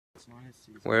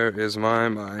Where is my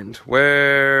mind?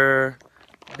 Where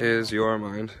is your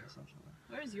mind?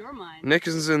 Where's your mind? Nick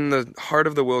is in the heart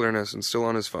of the wilderness and still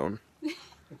on his phone.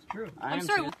 It's true. I'm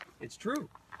sorry. It's true.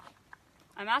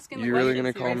 I'm asking. You really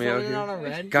gonna call me out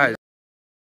here? Guys.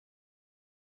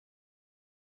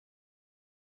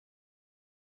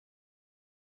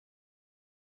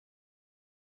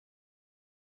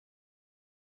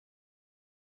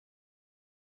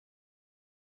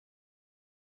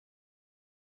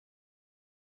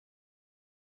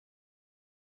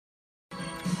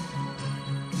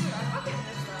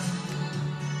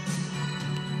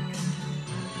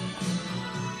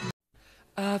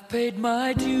 I've paid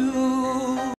my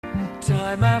due,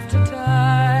 time after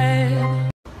time.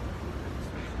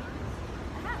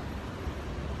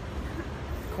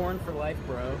 Corn for life,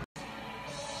 bro.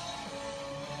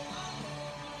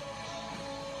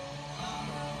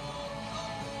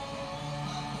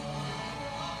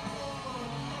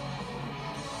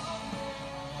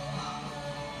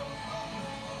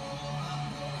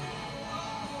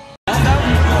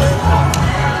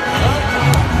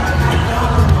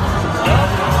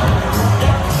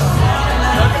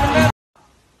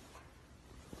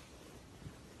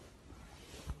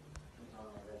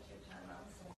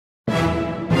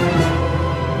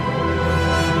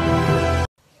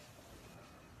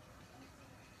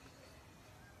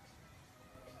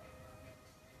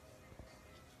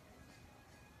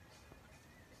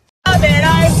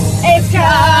 It's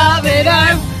coming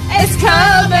home, it's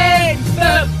coming,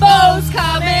 football's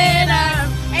coming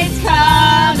home, it's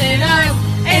coming home,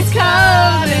 it's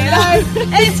coming home,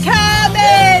 it's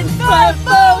coming,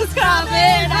 football's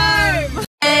coming home.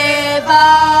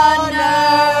 Ever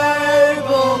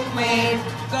noble queen,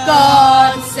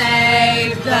 God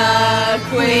save the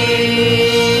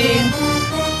queen,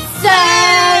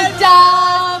 send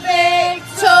our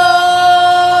victorious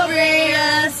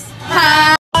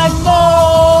hand.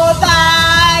 More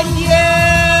than you,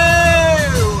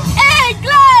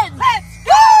 England. Let's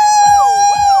go!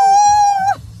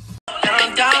 And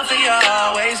I'm down for you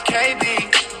always, KB.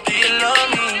 Do you love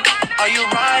me? Are you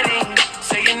riding?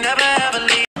 Say you never ever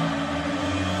leave.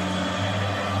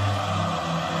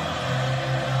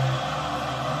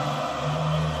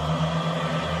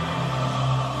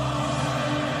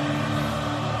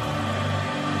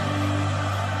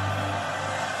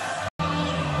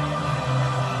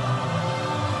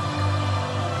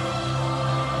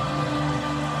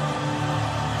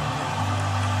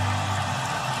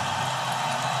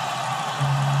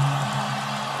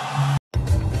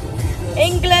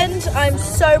 England, I'm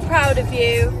so proud of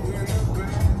you.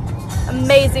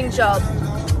 Amazing job.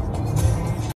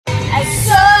 And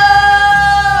so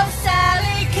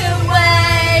Sally can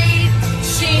wait.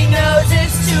 She knows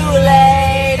it's too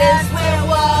late as we're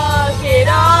walking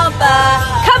on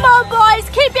by. Come on, boys,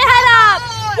 keep your head up.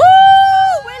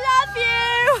 Woo! We love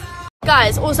you.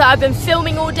 Guys, also I've been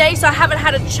filming all day, so I haven't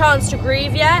had a chance to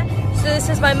grieve yet. So this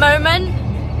is my moment.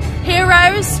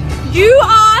 Heroes, you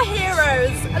are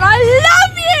heroes, and I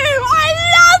love you! I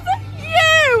love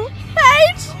you!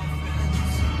 Paige!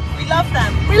 We love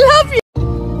them. We love you!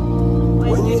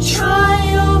 When you try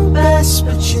your best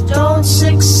but you don't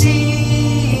succeed,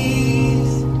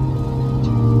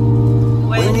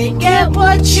 when you get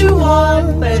what you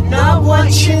want but not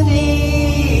what you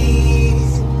need,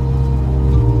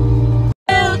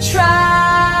 We'll try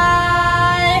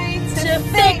to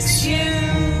fix you.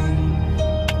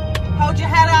 Hold your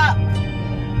head up.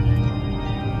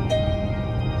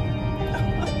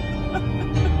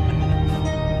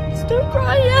 Don't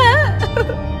cry yet.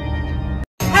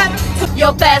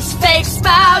 Your best fake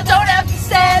smile, don't have to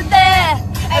stand there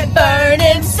and burn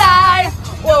inside.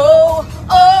 Whoa,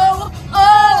 oh,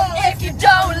 oh, if you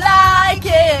don't like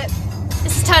it.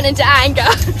 This is turning into anger.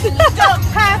 Don't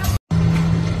have.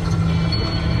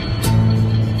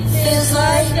 feels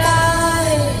like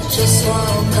I just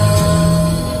woke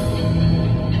up.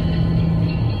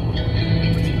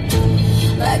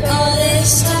 Like all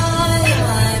this time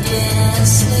I've been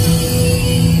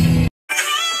asleep.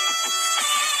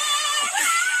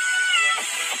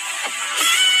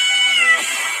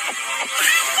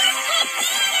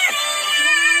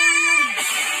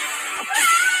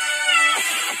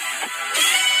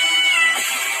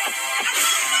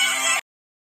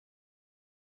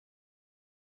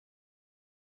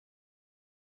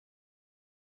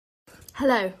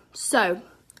 Hello, so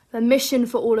the mission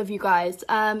for all of you guys,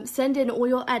 send in all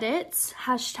your edits,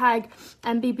 hashtag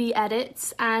MBB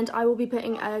edits, and I will be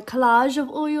putting a collage of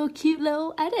all your cute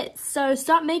little edits, so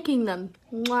start making them.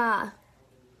 Mwah.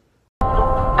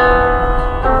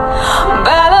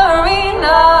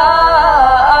 Ballerina,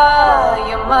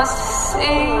 you must have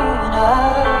seen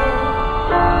her.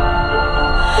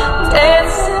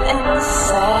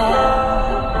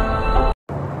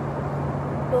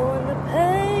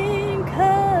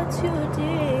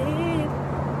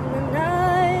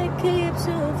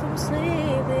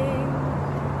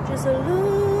 Just a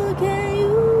look and you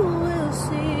will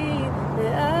see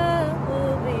that I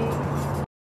will be.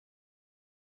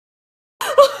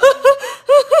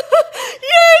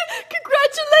 Yay!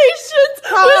 Congratulations!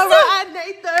 Cara and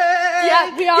Nathan!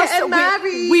 Yeah, we are getting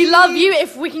married. We love you.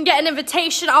 If we can get an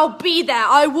invitation, I'll be there.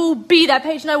 I will be there.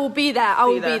 Paige and I will be there. I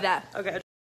will be there. Okay.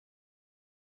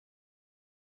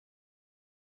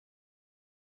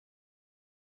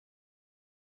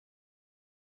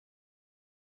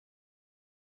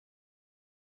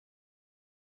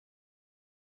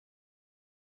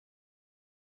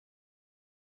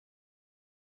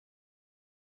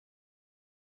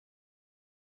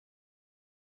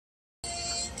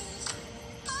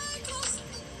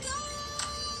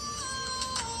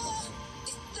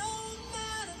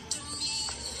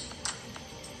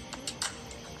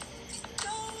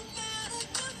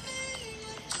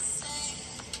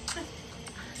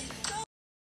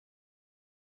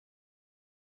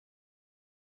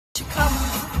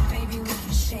 Baby, we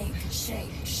can shake,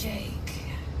 shake, shake.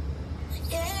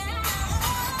 Yeah.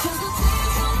 'Cause the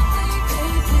things on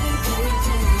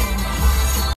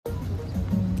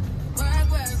work,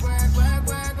 work, work, work,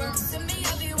 work, work. See me, I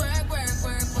be work, work,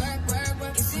 work, work, work,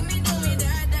 work. You see me do me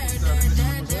that.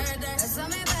 That's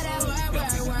me better work,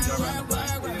 work, work, work,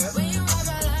 work, work. When you walk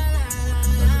a la.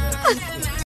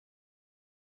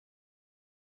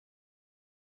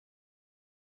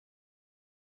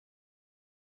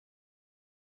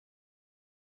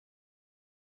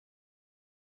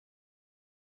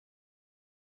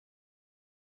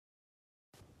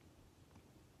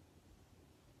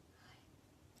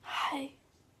 Hi.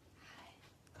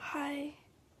 Hi.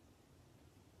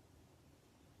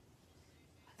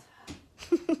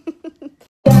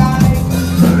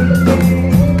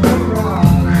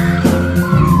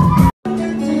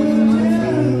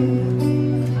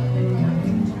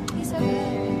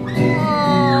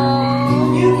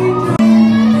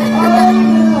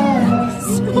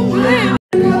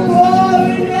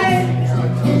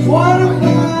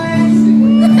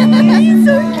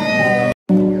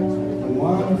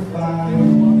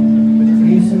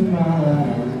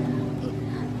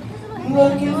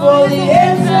 Looking for the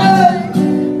answer.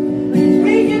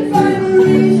 We can find a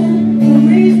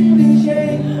reason to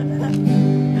change.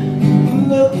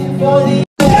 Looking for the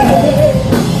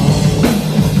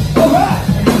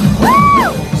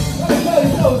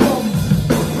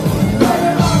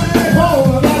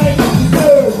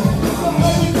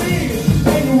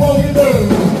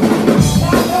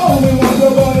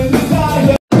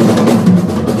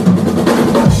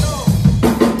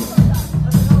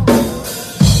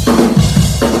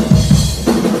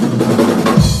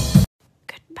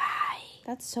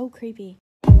That's so creepy.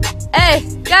 Hey,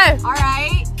 go!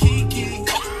 Alright.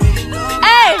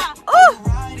 Hey! Ooh!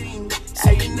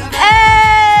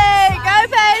 Hey!